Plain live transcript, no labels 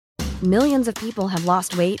Millions of people have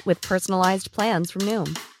lost weight with personalized plans from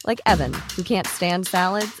Noom. Like Evan, who can't stand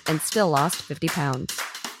salads and still lost 50 pounds.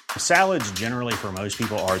 Salads generally for most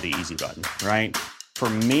people are the easy button, right? For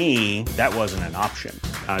me, that wasn't an option.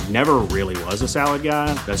 I never really was a salad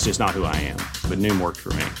guy. That's just not who I am. But Noom worked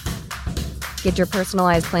for me. Get your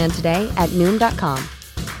personalized plan today at Noom.com.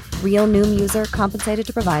 Real Noom user compensated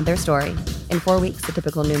to provide their story. In 4 weeks, the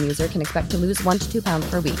typical Noom user can expect to lose 1 to 2 pounds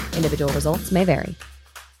per week. Individual results may vary.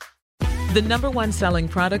 The number one selling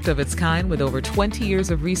product of its kind with over 20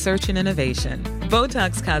 years of research and innovation.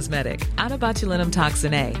 Botox Cosmetic, out of botulinum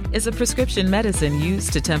toxin A, is a prescription medicine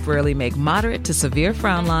used to temporarily make moderate to severe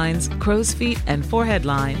frown lines, crow's feet, and forehead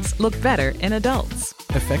lines look better in adults.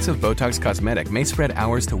 Effects of Botox Cosmetic may spread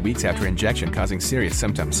hours to weeks after injection, causing serious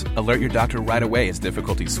symptoms. Alert your doctor right away as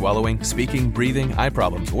difficulty swallowing, speaking, breathing, eye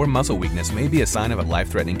problems, or muscle weakness may be a sign of a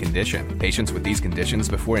life-threatening condition. Patients with these conditions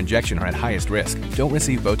before injection are at highest risk. Don't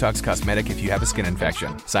receive Botox Cosmetic if you have a skin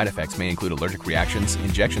infection. Side effects may include allergic reactions,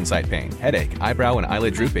 injection site pain, headache, eyebrow and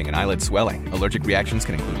eyelid drooping, and eyelid swelling. Allergic reactions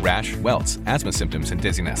can include rash, welts, asthma symptoms, and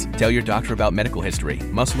dizziness. Tell your doctor about medical history,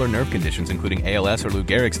 muscle or nerve conditions including ALS or Lou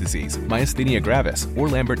Gehrig's disease, myasthenia gravis, or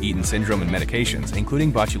Lambert-Eaton syndrome, and medications,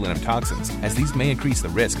 including botulinum toxins, as these may increase the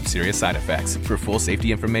risk of serious side effects. For full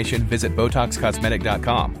safety information, visit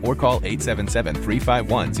BotoxCosmetic.com or call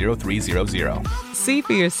 877-351-0300. See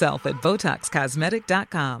for yourself at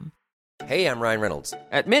BotoxCosmetic.com. Hey, I'm Ryan Reynolds.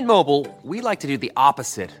 At Mint Mobile, we like to do the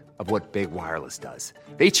opposite of what Big Wireless does.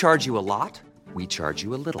 They charge you a lot, we charge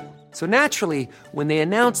you a little. So naturally, when they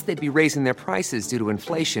announced they'd be raising their prices due to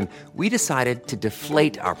inflation, we decided to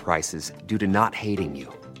deflate our prices due to not hating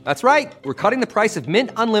you. That's right. We're cutting the price of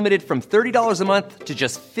Mint Unlimited from $30 a month to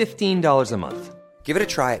just $15 a month. Give it a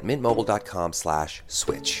try at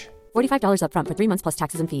mintmobile.com/switch. $45 up front for 3 months plus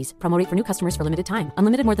taxes and fees. Promo rate for new customers for limited time.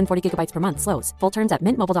 Unlimited more than 40 gigabytes per month. Slows full terms at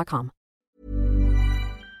mintmobile.com.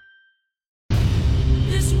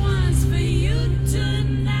 This one's for you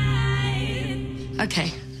tonight.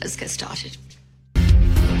 Okay, let's get started.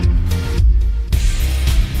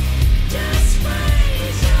 Just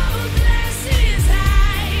raise your glasses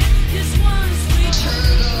high. This one's for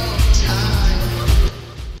you.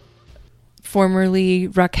 Formerly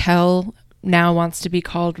Raquel now wants to be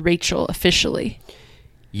called Rachel officially.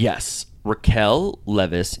 Yes, Raquel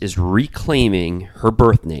Leviss is reclaiming her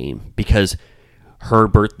birth name because her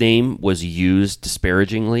birth name was used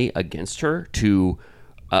disparagingly against her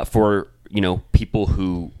for people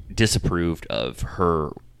who disapproved of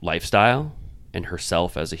her lifestyle and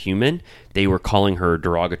herself as a human. They were calling her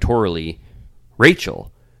derogatorily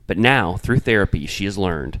Rachel. But now, through therapy, she has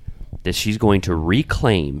learned that she's going to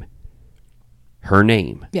reclaim her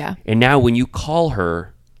name. Yeah. And now when you call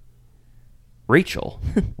her Rachel,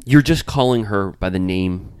 you're just calling her by the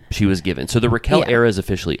name she was given. So the Raquel era is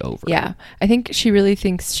officially over. Yeah. I think she really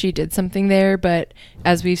thinks she did something there, but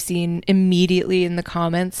as we've seen immediately in the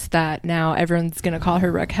comments that now everyone's going to call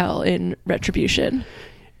her Raquel in retribution.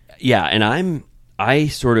 Yeah, and I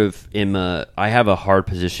have a hard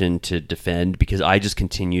position to defend because I just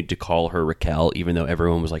continued to call her Raquel even though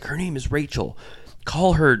everyone was like, her name is Rachel.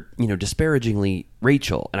 Call her, disparagingly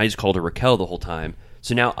Rachel. And I just called her Raquel the whole time.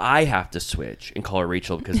 So now I have to switch and call her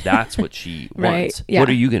Rachel because that's what she Right, wants. yeah. What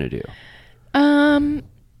are you going to do?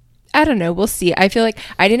 I don't know. We'll see. I feel like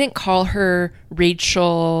I didn't call her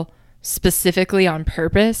Rachel specifically on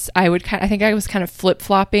purpose. I think I was kind of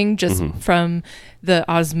flip-flopping just from the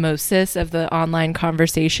osmosis of the online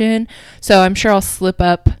conversation. So I'm sure I'll slip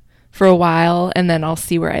up for a while and then I'll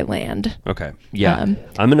see where I land. Okay. Yeah. I'm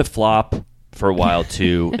going to flop for a while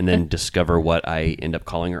too and then discover what I end up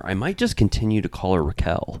calling her. I might just continue to call her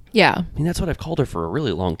Raquel. Yeah. I mean, that's what I've called her for a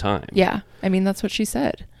really long time. Yeah. I mean, that's what she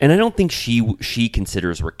said. And I don't think she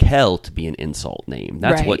considers Raquel to be an insult name.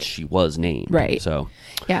 That's Right. what she was named. Right. So,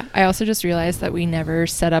 yeah. I also just realized that we never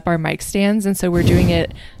set up our mic stands, and so we're doing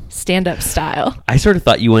it stand-up style. I sort of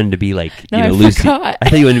thought you wanted to be like, No, I Lucy. forgot. I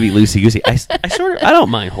thought you wanted to be loosey-goosey. I don't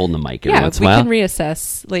mind holding the mic every once in a while. Yeah, we can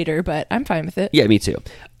reassess later, but I'm fine with it. Yeah, me too.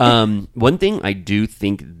 One thing I do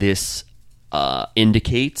think this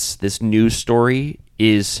indicates, this news story,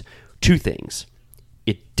 is two things.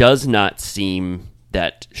 It does not seem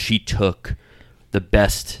that she took the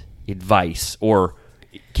best advice or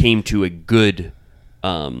came to a good,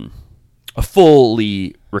 a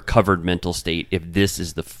fully recovered mental state if this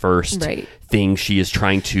is the first thing she is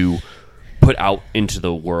trying to put out into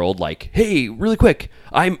the world. Like, hey, really quick,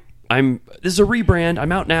 this is a rebrand.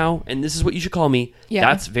 I'm out now, and this is what you should call me. Yeah.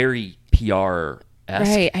 That's very PR-esque.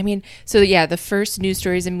 Right. I mean, so yeah, the first news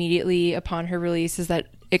stories immediately upon her release is that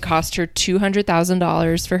it cost her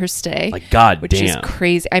 $200,000 for her stay. Like, God which damn. is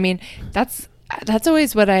crazy. I mean, that's that's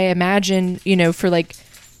always what I imagine, for like,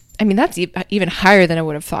 I mean, that's even higher than I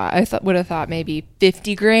would have thought. Would have thought maybe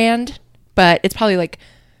 50 grand, but it's probably like,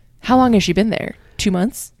 how long has she been there? 2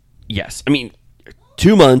 months? Yes. I mean,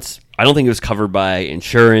 2 months. I don't think it was covered by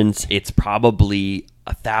insurance. It's probably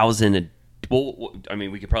 1,000. Well, I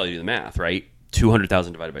mean, we could probably do the math, right?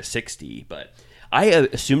 200,000 divided by 60, but I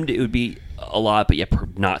assumed it would be a lot, but yeah,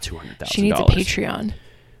 not $200,000. She needs a Patreon.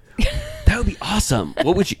 That would be awesome.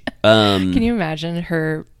 What would you? Can you imagine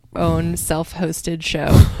her own self-hosted show,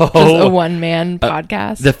 just a one-man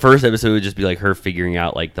podcast? The first episode would just be like her figuring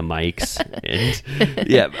out like the mics,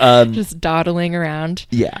 and just dawdling around.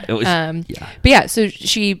 Yeah, it was. But yeah, so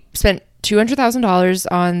she spent $200,000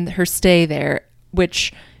 on her stay there,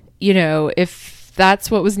 which, if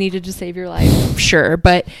that's what was needed to save your life, sure.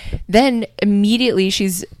 But then immediately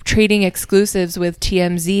she's trading exclusives with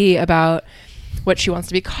TMZ about what she wants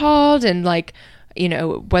to be called and like,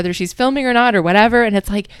 whether she's filming or not or whatever. And it's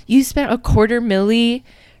like, you spent $250,000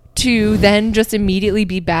 to then just immediately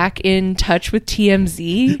be back in touch with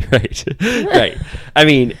TMZ. Right. I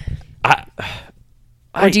mean,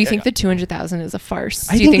 or do you think the 200,000 is a farce?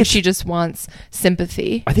 Do you think she just wants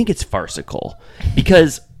sympathy? I think it's farcical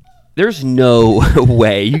because there's no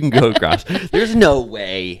way you can go across. There's no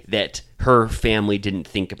way that her family didn't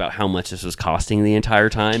think about how much this was costing the entire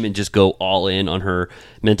time and just go all in on her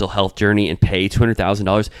mental health journey and pay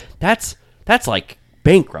 $200,000. That's like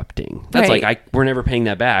bankrupting. That's right. like we're never paying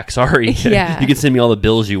that back. Sorry. Yeah. You can send me all the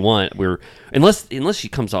bills you want. Unless she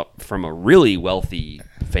comes up from a really wealthy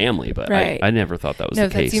family, but right. I never thought that was the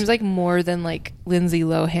case. No, that seems like more than like Lindsay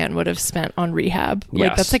Lohan would have spent on rehab. Yes.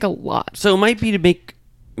 Like that's like a lot. So it might be to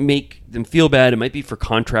make them feel bad. It might be for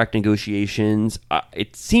contract negotiations.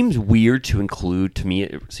 It seems weird to include, to me,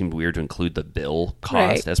 it seemed weird to include the bill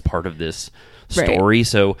cost as part of this story. Right.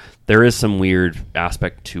 So there is some weird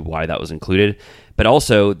aspect to why that was included. But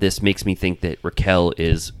also, this makes me think that Raquel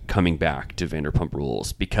is coming back to Vanderpump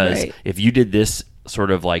Rules because if you did this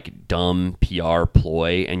sort of like dumb PR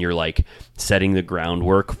ploy and you're like setting the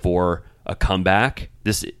groundwork for a comeback,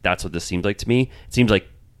 that's what this seems like to me. It seems like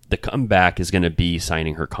the comeback is going to be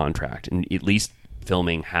signing her contract and at least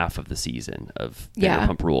filming half of the season of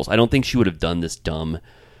Vanderpump Rules. I don't think she would have done this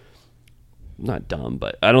not dumb,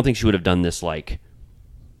 but I don't think she would have done this like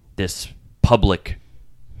this public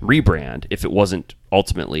rebrand if it wasn't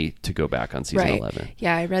ultimately to go back on season 11.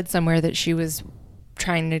 Yeah, I read somewhere that she was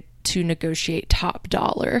trying to negotiate top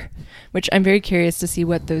dollar, which I'm very curious to see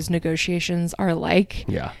what those negotiations are like.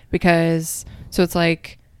 Yeah. Because, so it's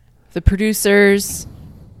like the producers,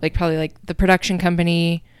 like probably like the production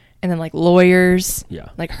company, and then like lawyers,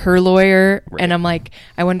 like her lawyer. Right. And I'm like,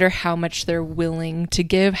 I wonder how much they're willing to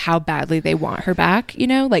give, how badly they want her back,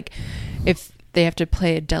 like if they have to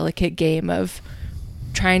play a delicate game of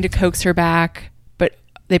trying to coax her back, but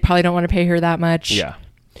they probably don't want to pay her that much. Yeah.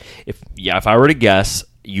 If I were to guess,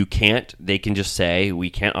 they can just say, we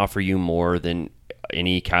can't offer you more than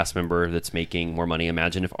any cast member that's making more money.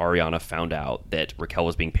 Imagine if Ariana found out that Raquel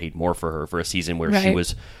was being paid more for her for a season where she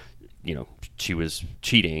was, she was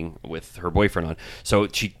cheating with her boyfriend on. So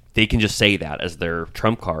they can just say that as their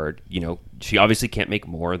trump card. She obviously can't make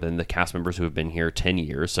more than the cast members who have been here 10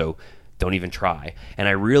 years. So don't even try. And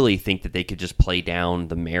I really think that they could just play down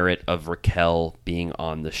the merit of Raquel being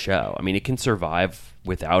on the show. I mean, it can survive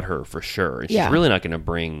without her for sure. And she's really not going to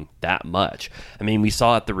bring that much. I mean, we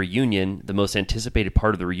saw at the reunion, the most anticipated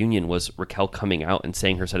part of the reunion was Raquel coming out and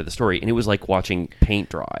saying her side of the story. And it was like watching paint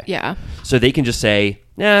dry. Yeah. So they can just say,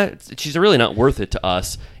 she's really not worth it to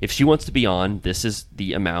us. If she wants to be on, this is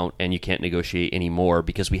the amount and you can't negotiate anymore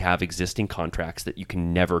because we have existing contracts that you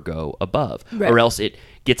can never go above. Right. Or else it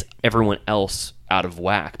gets everyone else out of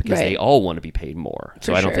whack because they all want to be paid more.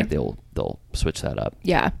 So I don't think they'll switch that up.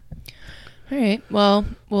 Yeah. All right. Well,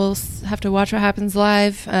 we'll have to watch what happens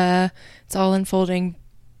live. It's all unfolding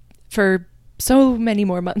for so many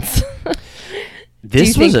more months. Do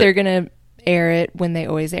you think they're going to air it when they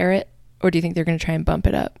always air it? Or do you think they're going to try and bump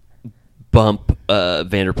it up? Bump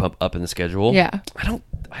Vanderpump up in the schedule? Yeah.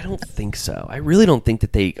 I don't think so. I really don't think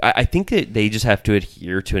that I think that they just have to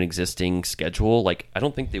adhere to an existing schedule. Like, I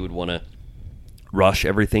don't think they would want to rush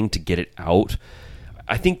everything to get it out.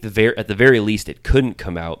 I think at the very least it couldn't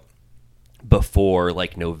come out before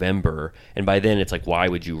like November, and by then it's like, why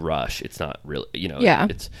would you rush? It's not really,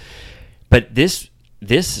 but this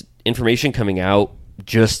information coming out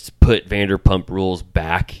just put Vanderpump Rules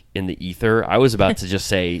back in the ether. I was about to just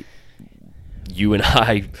say you and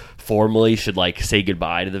I formally should like say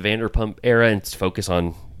goodbye to the Vanderpump era and focus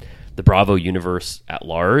on the Bravo universe at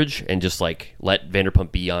large and just like let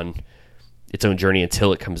Vanderpump be on its own journey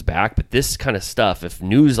until it comes back. But this kind of stuff, if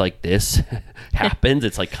news like this happens,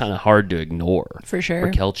 it's like kind of hard to ignore. For sure.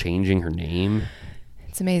 Raquel changing her name.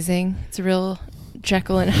 It's amazing. It's a real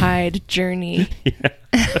Jekyll and Hyde journey.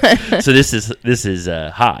 So this is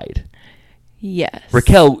Hyde. Yes.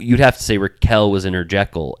 Raquel, you'd have to say Raquel was in her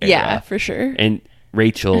Jekyll era. Yeah, for sure. And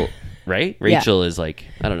Rachel, right? Rachel is like,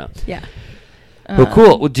 I don't know. Yeah. Well,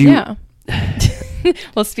 cool. Well, do you... Yeah.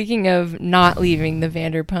 Well, speaking of not leaving the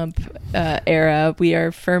Vanderpump era, we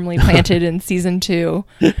are firmly planted in season 2.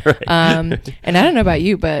 Right. And I don't know about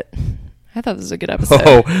you, but I thought this was a good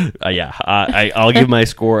episode. Yeah. I'll give my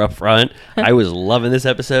score up front. I was loving this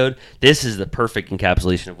episode. This is the perfect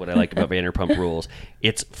encapsulation of what I like about Vanderpump Rules.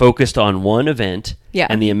 It's focused on one event,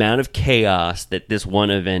 and the amount of chaos that this one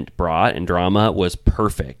event brought and drama was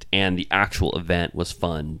perfect, and the actual event was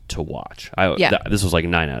fun to watch. This was like a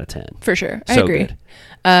 9 out of 10. For sure. I So agree. good.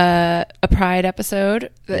 A Pride episode.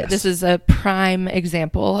 Yes. This is a prime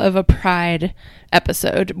example of a Pride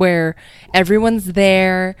episode where everyone's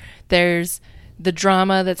there. There's the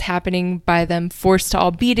drama that's happening by them forced to all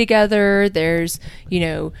be together. There's,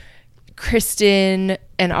 Kristen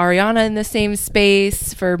and Ariana in the same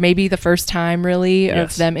space for maybe the first time really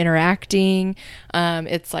of them interacting.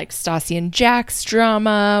 It's like Stassi and Jack's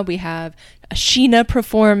drama. We have a Sheena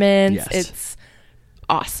performance. Yes. It's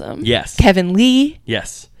awesome. Yes. Kevin Lee.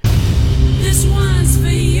 Yes. This one's for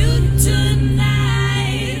you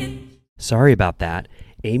tonight. Sorry about that.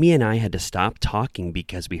 Amy and I had to stop talking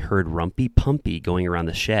because we heard Rumpy Pumpy going around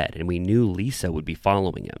the shed, and we knew Lisa would be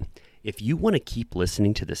following him. If you want to keep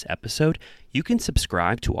listening to this episode, you can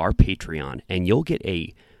subscribe to our Patreon, and you'll get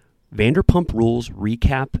a Vanderpump Rules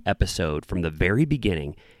recap episode from the very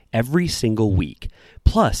beginning every single week.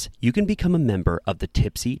 Plus, you can become a member of the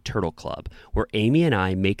Tipsy Turtle Club, where Amy and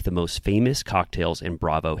I make the most famous cocktails in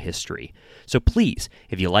Bravo history. So please,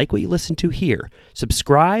 if you like what you listen to here,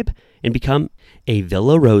 subscribe and become a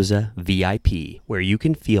Villa Rosa VIP, where you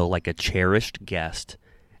can feel like a cherished guest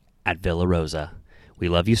at Villa Rosa. We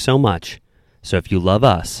love you so much. So if you love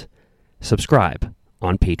us, subscribe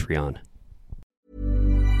on Patreon.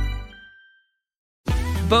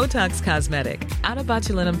 Botox Cosmetic, out of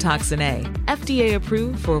botulinum toxin A, FDA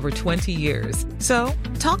approved for over 20 years. So,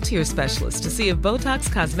 talk to your specialist to see if Botox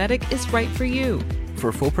Cosmetic is right for you.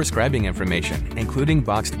 For full prescribing information, including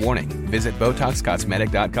boxed warning, visit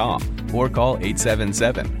BotoxCosmetic.com or call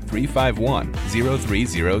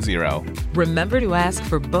 877-351-0300. Remember to ask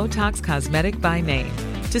for Botox Cosmetic by name.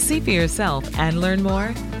 To see for yourself and learn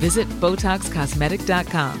more, visit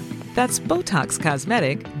BotoxCosmetic.com. That's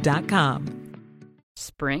BotoxCosmetic.com.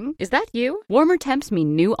 Spring? Is that you? Warmer temps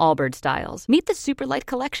mean new Allbirds styles. Meet the Superlight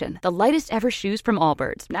Collection, the lightest ever shoes from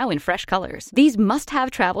Allbirds, now in fresh colors. These must-have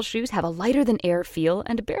travel shoes have a lighter-than-air feel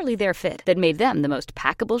and a barely-there fit that made them the most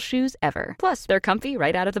packable shoes ever. Plus, they're comfy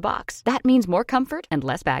right out of the box. That means more comfort and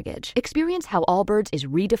less baggage. Experience how Allbirds is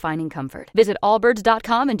redefining comfort. Visit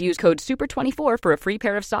allbirds.com and use code SUPER24 for a free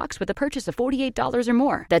pair of socks with a purchase of $48 or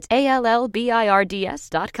more. That's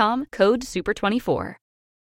ALLBIRDS.com, code SUPER24.